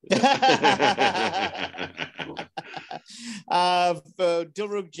 For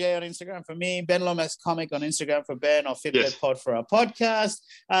Dilruk J on Instagram for me, Ben Lomas Comic on Instagram for Ben, or Fitbit Pod for our podcast.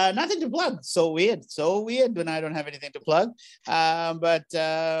 Nothing to plug. So weird when I don't have anything to plug.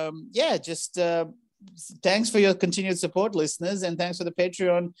 Thanks for your continued support, listeners, and thanks for the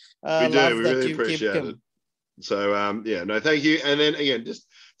Patreon. We really appreciate it. So thank you. And then again, just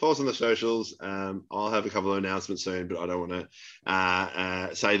follow us on the socials. I'll have a couple of announcements soon, but I don't want to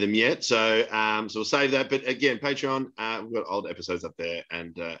say them yet. So we'll save that. But again, Patreon, we've got old episodes up there.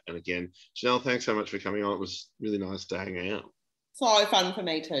 And again, Janelle, thanks so much for coming on. It was really nice to hang out. So fun for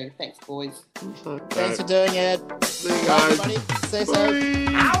me too. Thanks, boys. Thanks for doing it. See you guys. Bye, everybody. Stay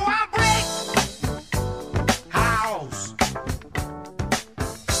safe.